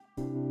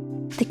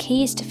The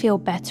key is to feel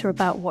better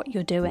about what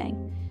you're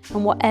doing.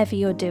 And whatever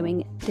you're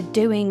doing, the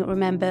doing,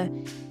 remember,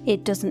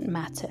 it doesn't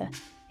matter.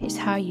 It's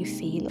how you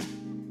feel.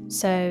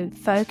 So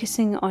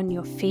focusing on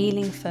your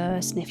feeling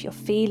first, and if you're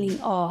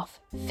feeling off,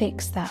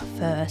 fix that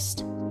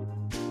first.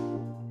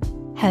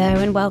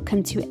 Hello and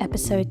welcome to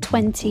episode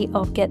 20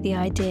 of Get the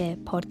Idea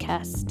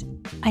podcast.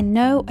 I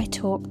know I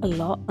talk a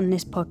lot on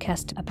this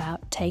podcast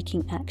about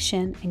taking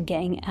action and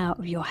getting out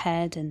of your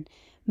head and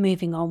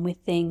moving on with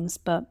things,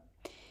 but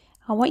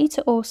I want you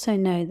to also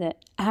know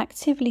that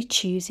actively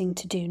choosing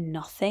to do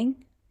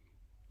nothing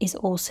is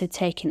also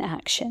taking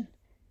action,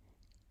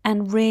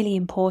 and really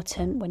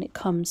important when it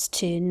comes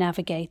to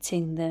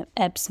navigating the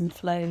ebbs and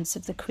flows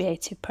of the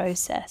creative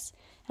process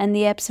and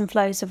the ebbs and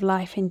flows of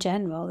life in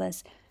general,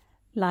 as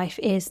life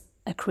is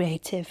a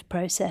creative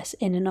process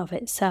in and of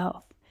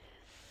itself.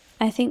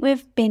 I think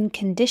we've been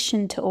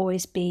conditioned to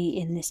always be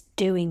in this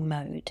doing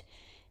mode,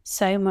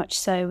 so much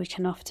so we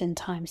can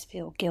oftentimes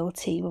feel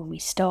guilty when we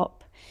stop.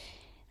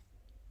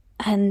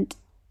 And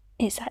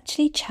it's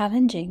actually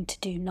challenging to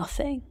do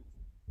nothing.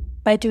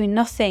 By doing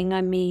nothing,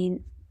 I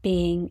mean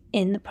being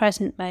in the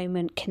present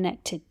moment,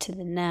 connected to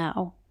the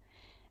now,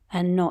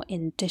 and not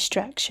in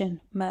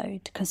distraction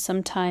mode. Because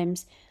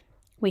sometimes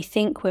we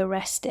think we're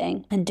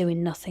resting and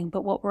doing nothing,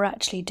 but what we're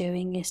actually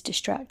doing is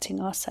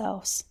distracting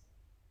ourselves.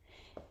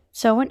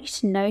 So I want you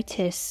to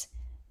notice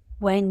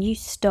when you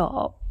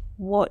stop,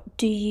 what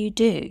do you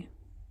do?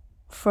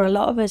 For a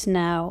lot of us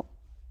now,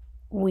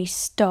 we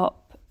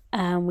stop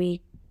and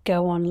we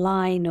go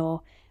online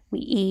or we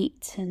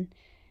eat and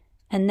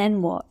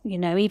then what?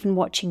 Even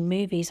watching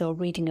movies or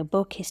reading a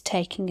book is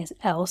taking us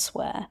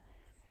elsewhere.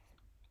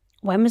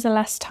 When was the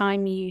last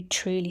time you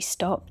truly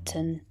stopped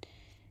and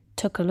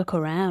took a look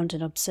around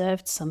and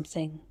observed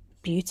something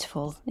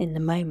beautiful in the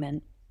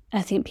moment?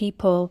 I think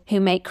people who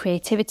make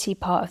creativity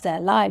part of their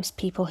lives,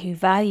 people who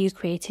value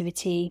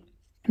creativity,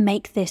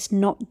 make this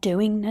not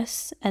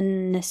doingness a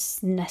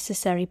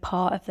necessary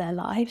part of their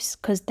lives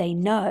because they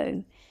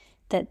know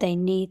that they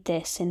need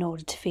this in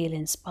order to feel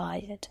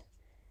inspired.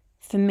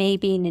 For me,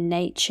 being in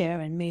nature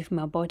and moving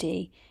my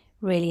body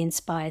really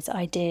inspires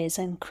ideas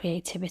and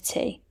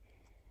creativity.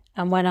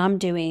 And when I'm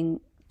doing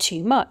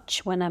too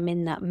much, when I'm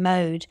in that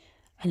mode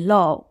a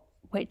lot,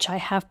 which I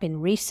have been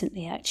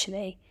recently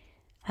actually,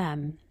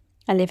 I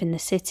live in the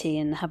city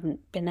and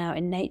haven't been out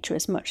in nature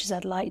as much as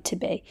I'd like to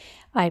be,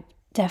 I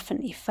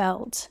definitely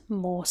felt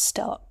more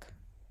stuck.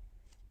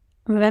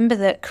 Remember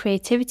that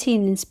creativity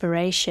and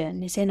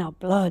inspiration is in our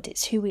blood.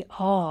 It's who we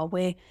are.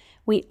 We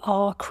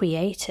are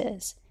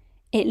creators.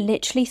 It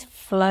literally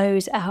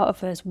flows out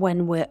of us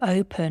when we're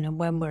open and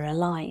when we're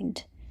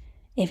aligned.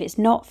 If it's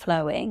not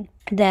flowing,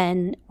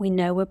 then we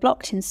know we're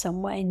blocked in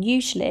some way. And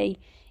usually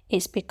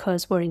it's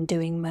because we're in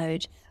doing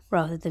mode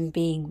rather than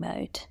being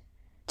mode.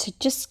 To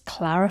just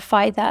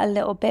clarify that a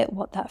little bit,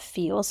 what that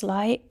feels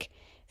like.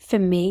 For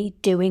me,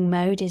 doing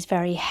mode is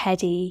very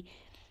heady.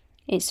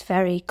 It's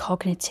very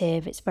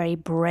cognitive, it's very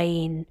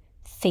brain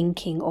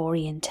thinking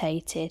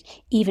orientated,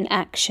 even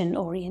action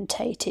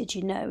orientated,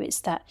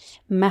 it's that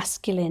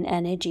masculine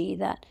energy,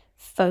 that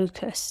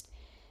focused.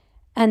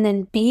 And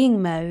then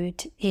being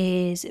mode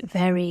is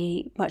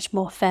very much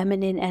more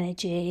feminine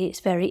energy, it's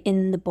very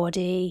in the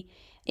body,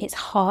 it's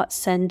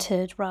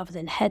heart-centered rather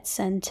than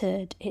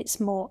head-centered, it's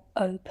more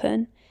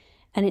open,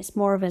 and it's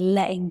more of a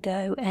letting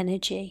go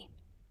energy.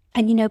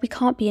 And we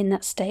can't be in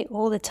that state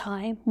all the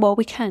time. Well,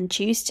 we can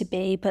choose to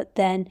be, but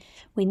then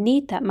we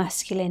need that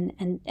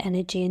masculine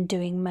energy and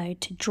doing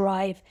mode to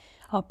drive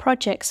our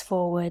projects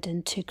forward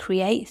and to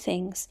create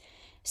things.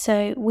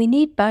 So we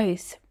need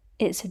both.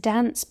 It's a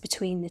dance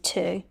between the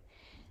two.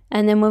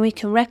 And then when we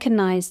can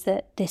recognize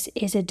that this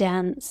is a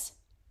dance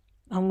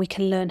and we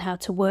can learn how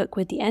to work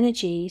with the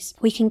energies,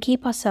 we can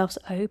keep ourselves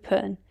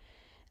open,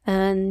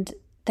 and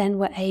then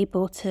we're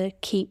able to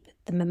keep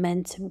the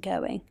momentum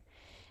going.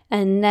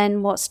 And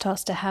then what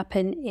starts to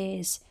happen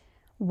is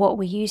what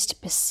we used to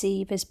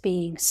perceive as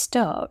being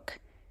stuck,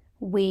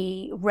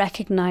 we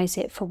recognize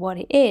it for what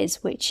it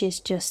is, which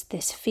is just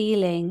this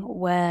feeling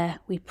where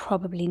we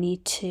probably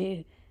need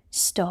to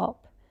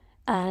stop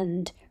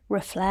and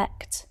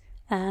reflect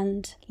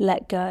and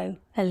let go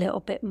a little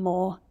bit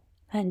more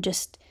and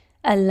just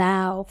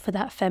allow for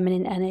that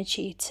feminine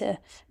energy to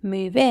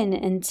move in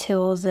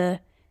until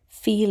the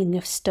feeling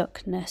of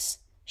stuckness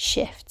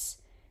shifts.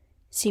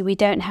 See, we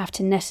don't have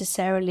to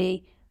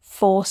necessarily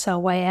force our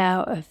way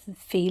out of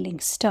feeling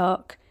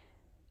stuck.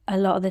 A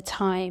lot of the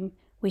time,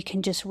 we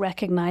can just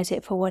recognize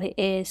it for what it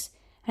is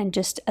and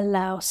just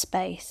allow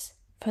space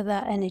for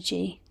that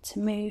energy to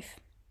move.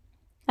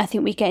 I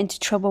think we get into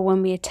trouble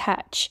when we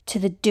attach to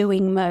the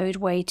doing mode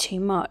way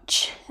too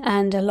much.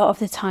 And a lot of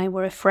the time,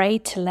 we're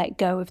afraid to let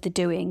go of the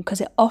doing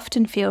because it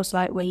often feels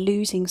like we're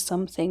losing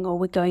something or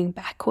we're going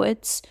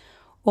backwards,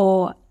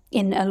 or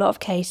in a lot of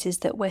cases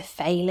that we're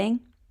failing.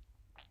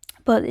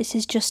 But this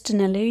is just an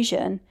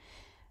illusion,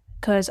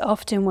 because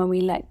often when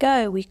we let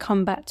go, we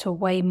come back to a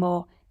way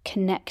more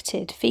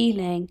connected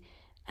feeling,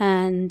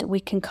 and we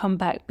can come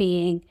back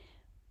being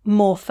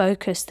more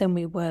focused than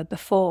we were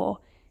before.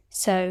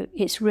 So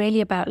it's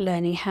really about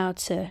learning how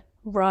to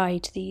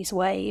ride these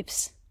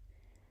waves.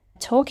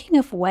 Talking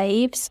of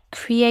waves,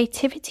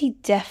 creativity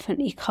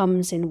definitely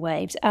comes in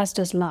waves, as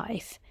does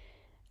life.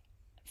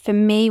 For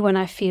me, when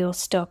I feel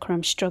stuck or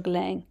I'm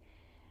struggling,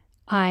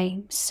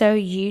 I'm so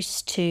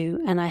used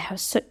to, and I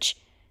have such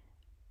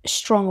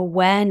strong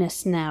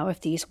awareness now of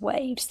these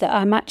waves, that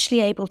I'm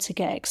actually able to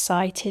get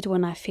excited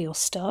when I feel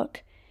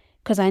stuck,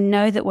 because I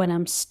know that when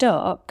I'm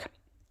stuck,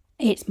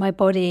 it's my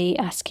body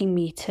asking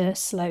me to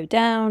slow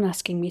down,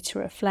 asking me to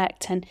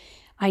reflect, and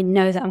I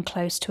know that I'm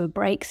close to a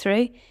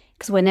breakthrough,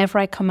 because whenever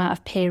I come out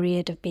of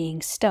period of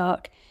being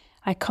stuck,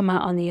 I come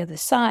out on the other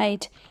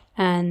side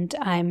and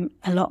I'm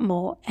a lot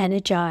more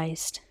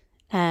energized.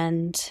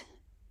 And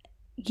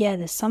yeah,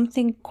 there's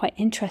something quite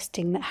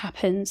interesting that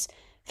happens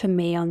for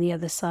me on the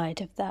other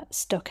side of that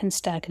stuck and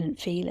stagnant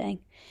feeling.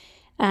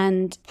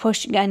 And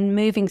pushing and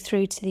moving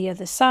through to the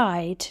other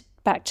side,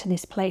 back to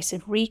this place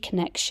of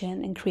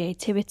reconnection and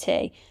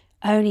creativity,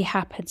 only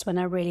happens when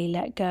I really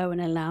let go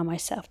and allow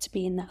myself to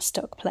be in that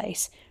stuck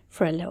place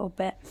for a little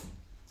bit.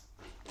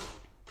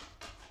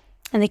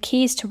 And the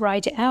key is to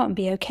ride it out and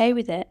be okay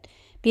with it.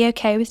 Be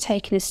okay with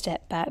taking a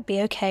step back.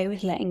 Be okay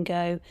with letting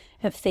go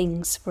of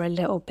things for a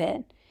little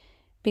bit.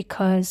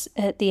 Because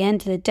at the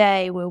end of the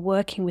day, we're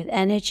working with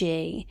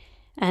energy,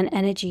 and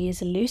energy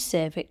is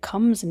elusive. It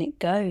comes and it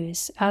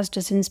goes, as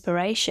does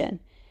inspiration.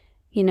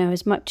 You know,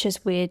 as much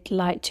as we'd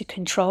like to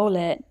control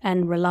it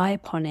and rely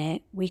upon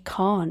it, we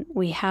can't.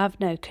 We have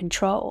no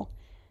control.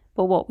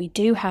 But what we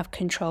do have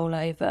control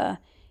over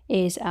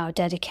is our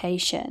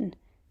dedication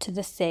to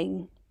the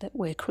thing that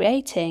we're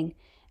creating,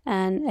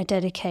 and a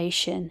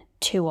dedication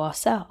to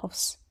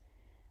ourselves.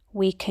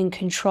 We can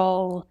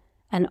control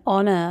and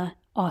honor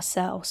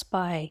ourselves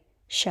by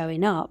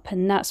showing up.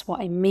 And that's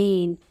what I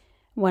mean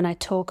when I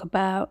talk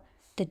about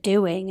the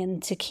doing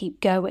and to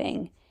keep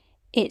going.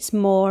 It's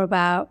more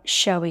about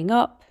showing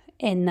up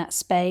in that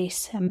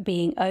space and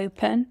being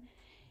open.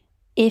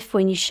 If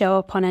when you show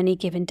up on any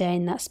given day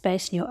in that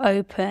space and you're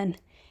open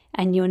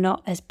and you're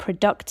not as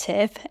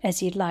productive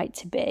as you'd like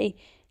to be,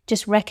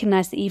 just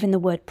recognize that even the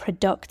word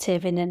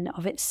productive in and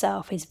of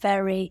itself is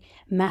very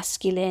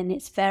masculine.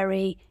 It's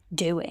very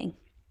doing.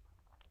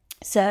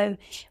 So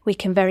we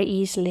can very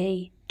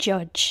easily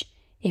judge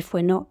if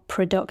we're not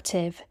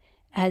productive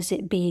as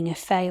it being a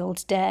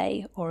failed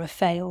day or a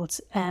failed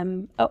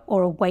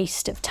or a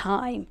waste of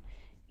time,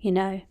 you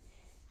know,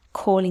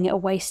 calling it a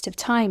waste of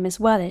time as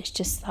well. It's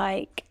just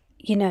like,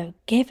 you know,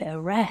 give it a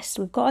rest.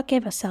 We've got to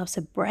give ourselves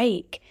a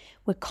break.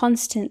 We're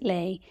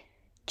constantly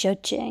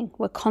judging.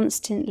 We're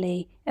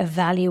constantly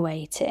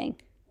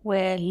evaluating.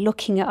 We're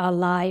looking at our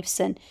lives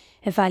and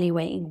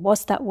evaluating,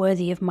 was that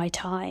worthy of my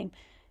time?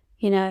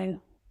 You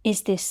know,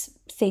 is this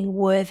thing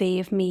worthy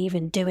of me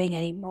even doing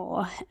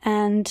anymore?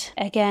 And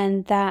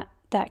again, that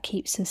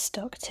keeps us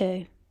stuck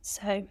too.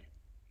 So,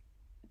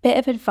 bit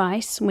of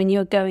advice when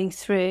you're going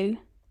through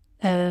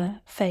a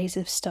phase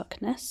of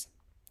stuckness.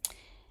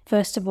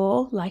 First of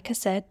all, like I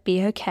said,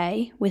 be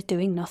okay with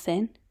doing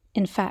nothing.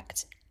 In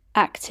fact,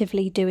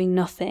 actively doing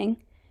nothing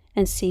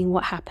and seeing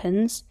what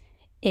happens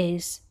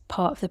is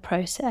part of the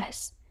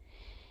process.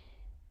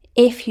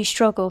 If you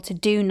struggle to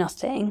do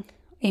nothing,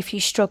 if you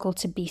struggle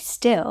to be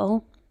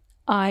still,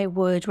 I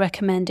would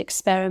recommend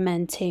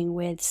experimenting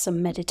with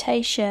some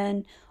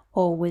meditation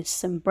or with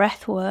some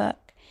breath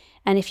work.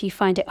 And if you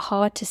find it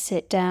hard to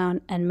sit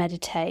down and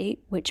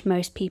meditate, which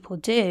most people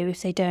do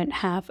if they don't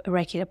have a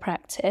regular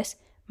practice,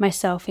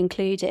 myself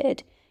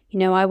included, you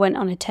know, I went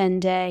on a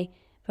 10-day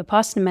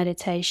Vipassana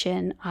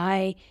meditation.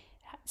 I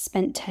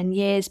spent 10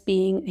 years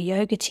being a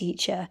yoga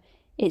teacher.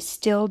 It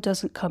still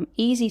doesn't come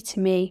easy to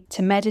me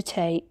to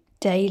meditate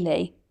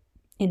daily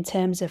in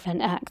terms of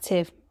an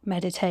active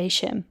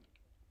meditation.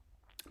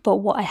 But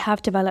what I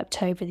have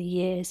developed over the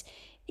years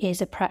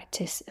is a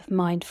practice of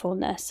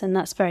mindfulness, and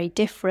that's very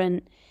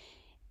different.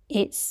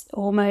 It's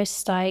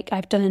almost like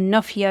I've done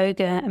enough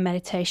yoga and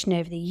meditation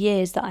over the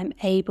years that I'm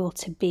able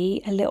to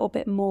be a little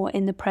bit more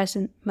in the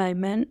present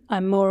moment.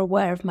 I'm more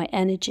aware of my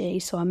energy,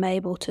 so I'm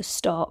able to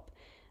stop.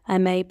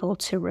 I'm able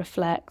to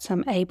reflect.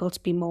 I'm able to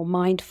be more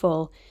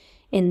mindful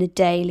in the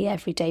daily,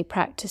 everyday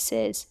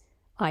practices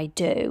I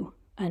do,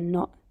 and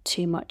not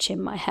too much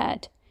in my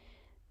head.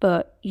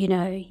 But, you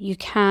know, you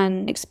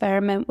can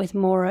experiment with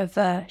more of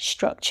a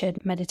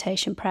structured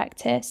meditation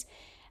practice,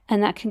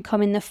 and that can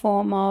come in the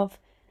form of,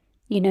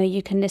 you know,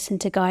 you can listen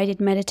to guided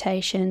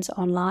meditations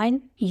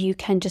online. You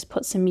can just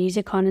put some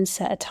music on and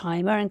set a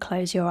timer and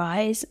close your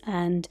eyes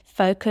and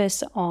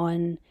focus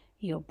on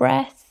your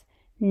breath.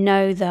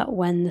 Know that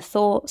when the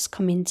thoughts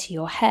come into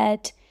your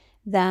head,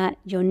 that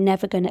you're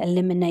never going to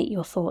eliminate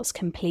your thoughts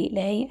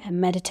completely.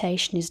 And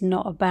meditation is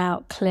not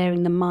about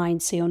clearing the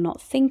mind so you're not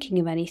thinking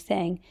of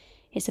anything.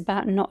 It's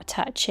about not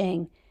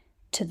attaching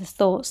to the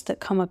thoughts that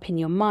come up in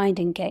your mind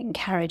and getting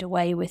carried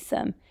away with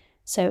them.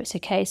 So it's a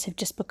case of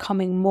just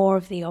becoming more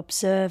of the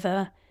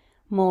observer,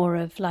 more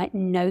of like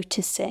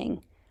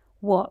noticing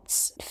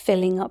what's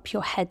filling up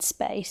your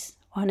headspace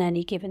on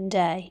any given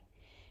day.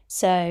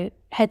 So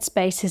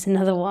headspace is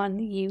another one.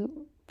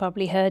 You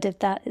probably heard of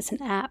that. It's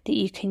an app that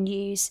you can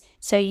use.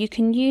 So you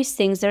can use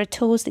things, there are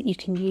tools that you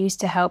can use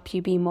to help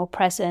you be more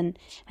present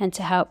and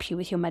to help you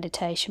with your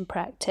meditation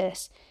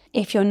practice.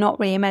 If you're not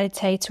really a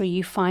meditator or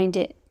you find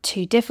it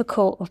too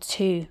difficult or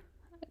too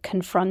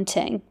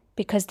confronting,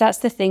 because that's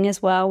the thing as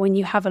well, when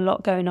you have a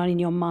lot going on in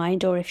your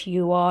mind, or if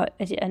you are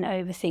an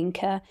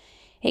overthinker,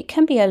 it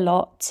can be a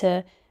lot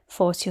to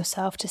force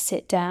yourself to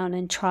sit down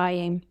and try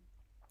and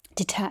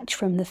detach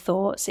from the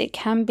thoughts. It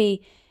can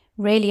be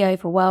really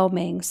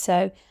overwhelming.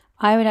 So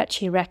I would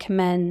actually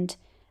recommend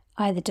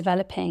either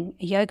developing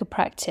a yoga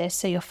practice,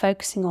 so you're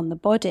focusing on the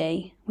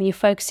body. When you're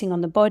focusing on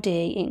the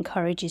body, it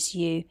encourages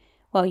you,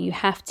 well, you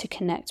have to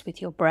connect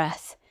with your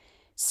breath.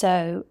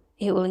 So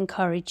it will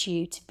encourage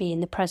you to be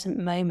in the present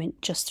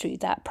moment just through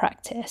that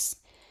practice.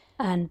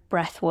 And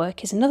breath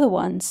work is another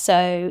one.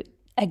 So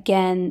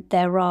again,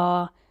 there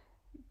are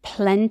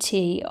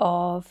plenty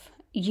of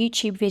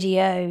YouTube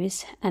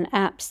videos and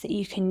apps that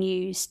you can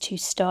use to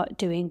start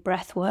doing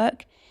breath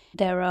work.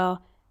 There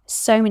are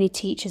so many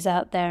teachers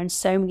out there and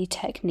so many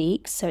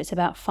techniques. So it's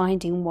about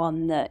finding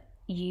one that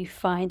you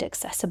find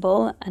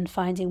accessible and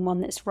finding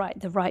one that's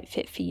the right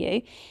fit for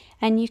you.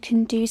 And you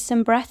can do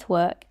some breath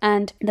work.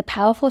 And the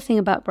powerful thing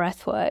about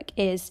breath work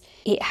is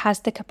it has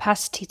the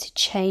capacity to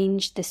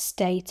change the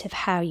state of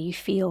how you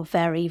feel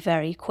very,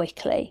 very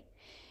quickly.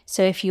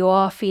 So if you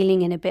are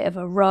feeling in a bit of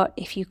a rut,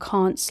 if you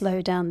can't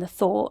slow down the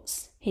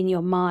thoughts in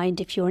your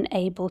mind, if you're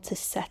unable to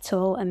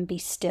settle and be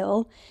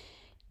still,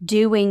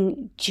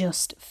 doing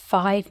just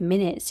 5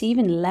 minutes,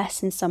 even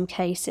less in some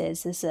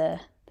cases, there's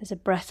a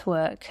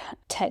breathwork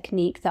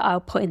technique that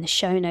I'll put in the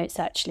show notes.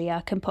 Actually,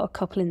 I can put a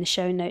couple in the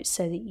show notes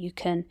so that you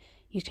can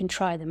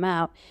try them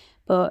out.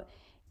 But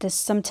there's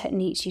some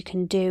techniques you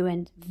can do,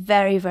 and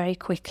very, very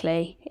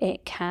quickly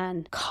it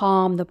can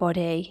calm the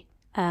body,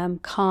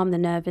 calm the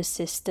nervous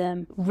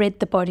system, rid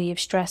the body of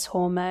stress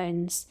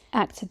hormones,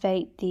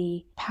 activate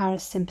the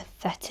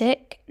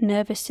parasympathetic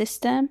nervous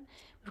system.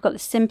 We've got the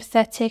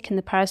sympathetic and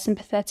the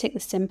parasympathetic. The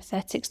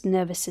sympathetic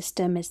nervous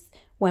system is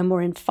when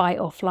we're in fight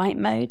or flight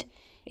mode.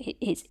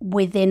 It's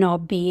within our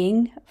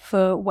being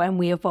for when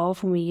we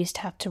evolved, when we used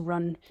to have to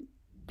run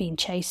being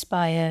chased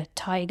by a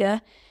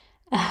tiger.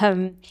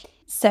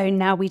 So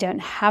now we don't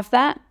have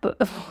that, but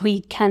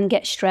we can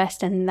get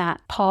stressed, and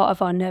that part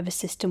of our nervous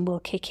system will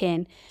kick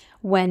in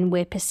when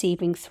we're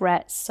perceiving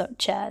threats,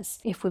 such as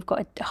if we've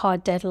got a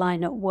hard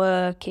deadline at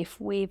work, if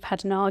we've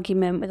had an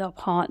argument with our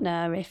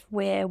partner, if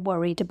we're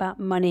worried about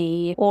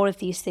money. All of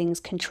these things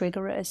can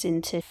trigger us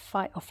into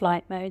fight or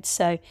flight mode.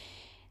 So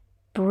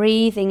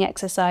breathing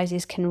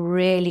exercises can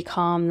really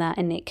calm that,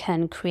 and it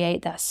can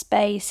create that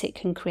space, it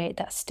can create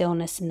that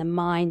stillness in the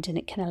mind, and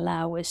it can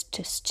allow us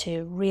just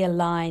to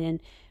realign and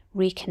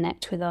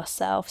reconnect with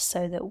ourselves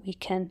so that we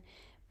can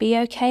be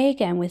okay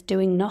again with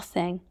doing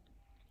nothing.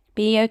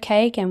 Be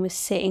okay again with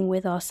sitting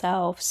with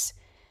ourselves.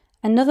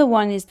 Another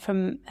one is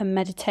from a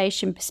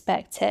meditation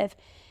perspective.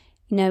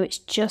 It's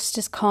just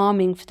as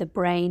calming for the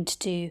brain to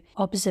do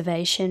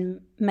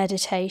observation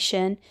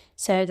meditation.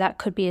 So that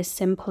could be as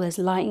simple as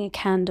lighting a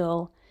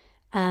candle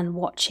and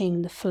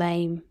watching the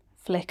flame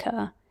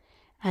flicker,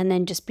 and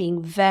then just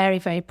being very,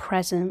 very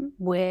present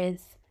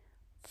with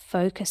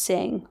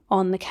focusing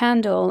on the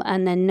candle,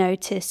 and then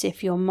notice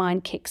if your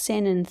mind kicks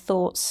in and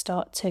thoughts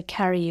start to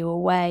carry you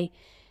away.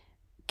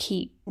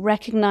 Keep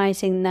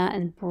recognizing that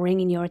and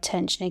bringing your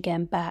attention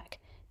again back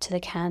to the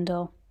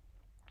candle.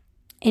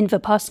 In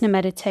Vipassana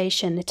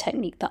meditation, the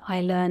technique that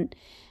I learned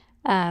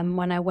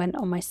when I went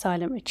on my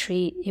silent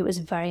retreat, it was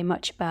very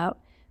much about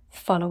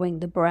following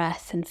the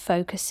breath and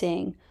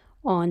focusing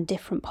on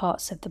different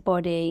parts of the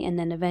body, and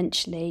then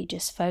eventually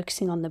just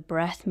focusing on the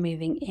breath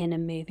moving in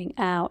and moving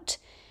out.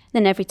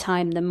 Then every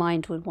time the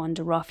mind would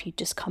wander off, you'd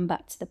just come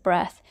back to the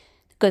breath.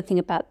 The good thing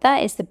about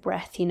that is the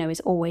breath, is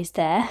always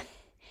there.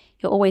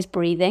 You're always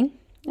breathing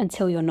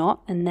until you're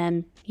not, and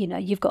then,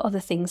 you've got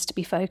other things to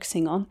be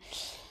focusing on.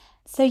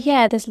 So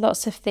yeah, there's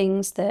lots of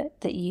things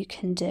that you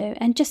can do.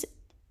 And just,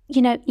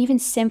 even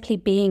simply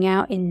being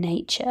out in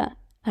nature.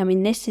 I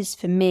mean, this is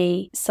for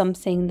me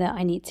something that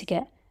I need to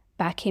get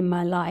back in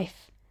my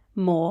life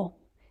more.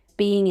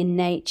 Being in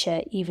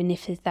nature, even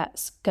if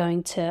that's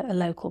going to a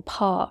local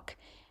park,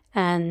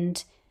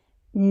 and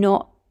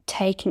not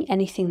taking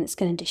anything that's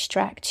going to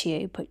distract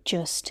you, but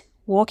just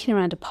walking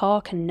around a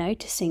park and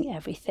noticing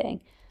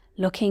everything,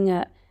 looking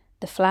at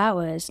the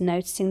flowers,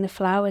 noticing the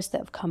flowers that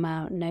have come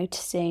out,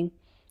 noticing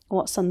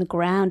what's on the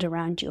ground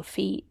around your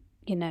feet,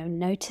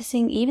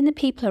 noticing even the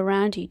people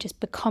around you, just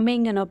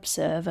becoming an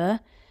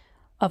observer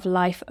of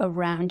life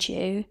around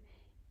you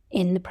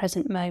in the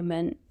present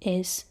moment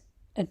is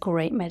a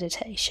great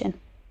meditation.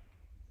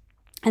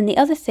 And the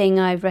other thing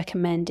I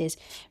recommend is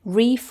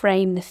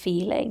reframe the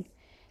feeling.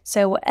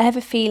 So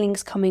whatever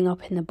feeling's coming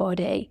up in the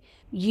body,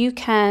 you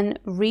can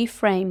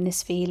reframe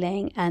this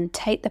feeling and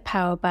take the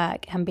power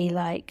back and be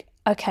like,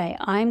 okay,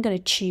 I'm going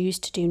to choose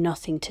to do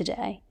nothing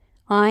today.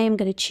 I am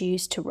going to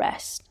choose to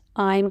rest.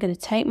 I'm going to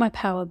take my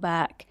power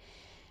back.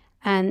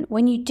 And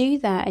when you do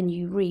that and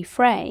you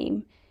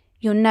reframe,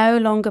 you're no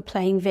longer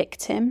playing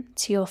victim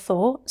to your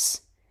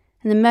thoughts.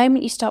 And the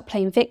moment you start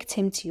playing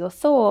victim to your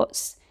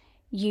thoughts,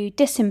 you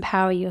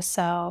disempower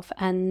yourself,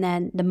 and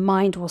then the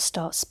mind will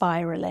start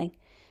spiraling.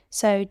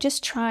 So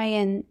just try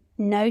and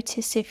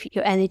notice if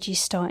your energy is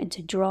starting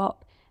to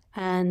drop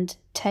and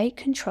take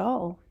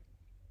control.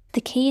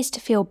 The key is to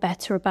feel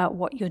better about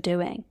what you're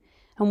doing.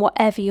 And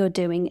whatever you're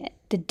doing,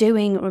 the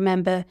doing,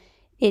 remember,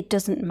 it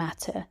doesn't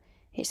matter.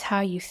 It's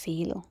how you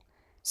feel.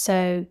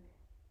 So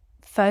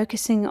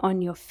focusing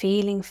on your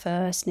feeling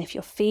first, and if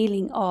you're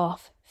feeling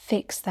off,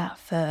 fix that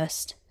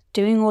first.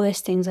 Doing all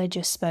those things I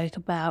just spoke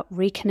about,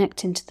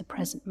 reconnecting to the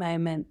present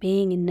moment,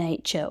 being in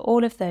nature,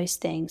 all of those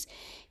things.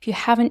 If you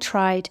haven't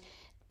tried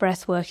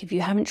breath work, if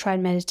you haven't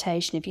tried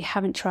meditation, if you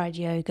haven't tried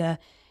yoga,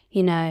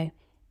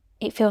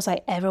 it feels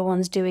like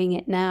everyone's doing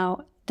it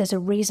now. There's a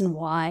reason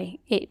why.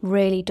 It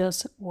really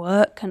does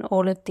work, and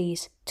all of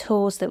these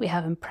tools that we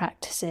have and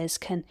practices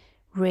can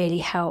really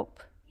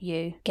help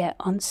you get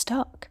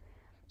unstuck.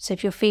 So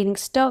if you're feeling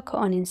stuck or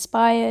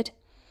uninspired,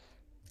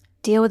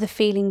 deal with the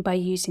feeling by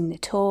using the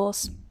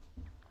tools.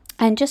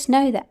 And just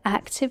know that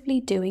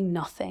actively doing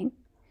nothing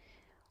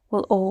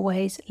will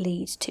always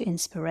lead to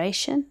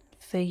inspiration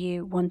for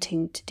you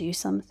wanting to do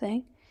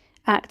something.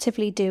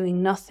 Actively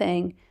doing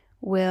nothing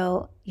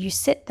you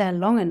sit there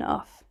long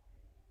enough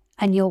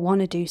and you'll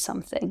want to do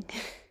something.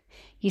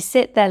 You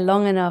sit there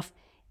long enough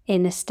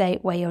in a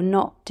state where you're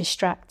not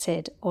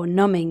distracted or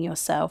numbing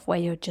yourself, where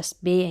you're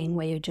just being,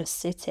 where you're just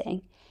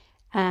sitting,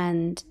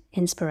 and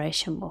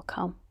inspiration will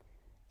come.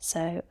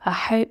 So I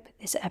hope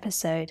this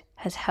episode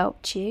has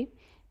helped you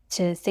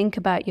to think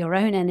about your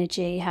own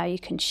energy, how you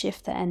can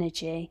shift the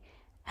energy,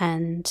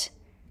 and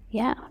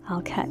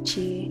I'll catch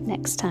you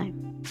next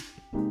time.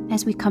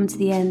 As we come to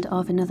the end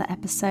of another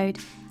episode,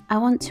 I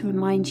want to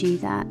remind you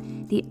that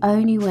the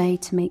only way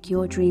to make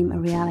your dream a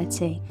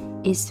reality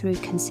is through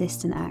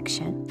consistent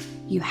action.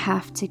 You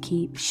have to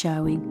keep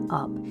showing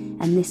up,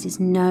 and this is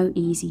no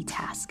easy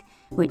task,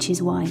 which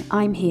is why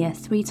I'm here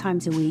 3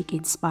 times a week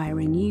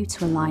inspiring you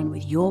to align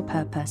with your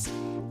purpose,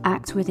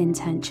 act with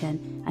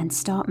intention, and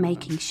start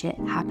making shit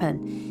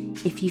happen.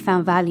 If you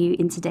found value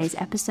in today's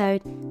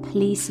episode,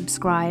 please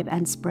subscribe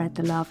and spread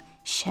the love.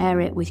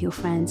 Share it with your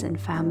friends and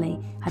family.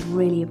 I'd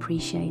really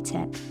appreciate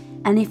it.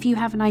 And if you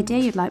have an idea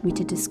you'd like me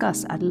to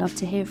discuss, I'd love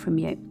to hear from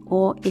you.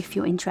 Or if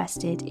you're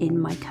interested in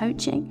my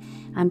coaching,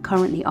 I'm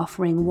currently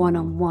offering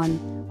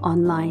one-on-one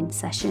online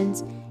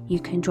sessions. You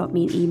can drop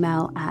me an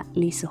email at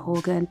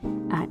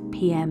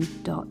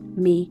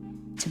lisahorgan@pm.me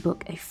to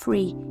book a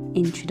free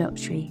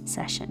introductory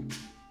session.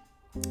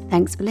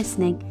 Thanks for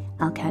listening.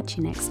 I'll catch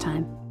you next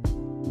time.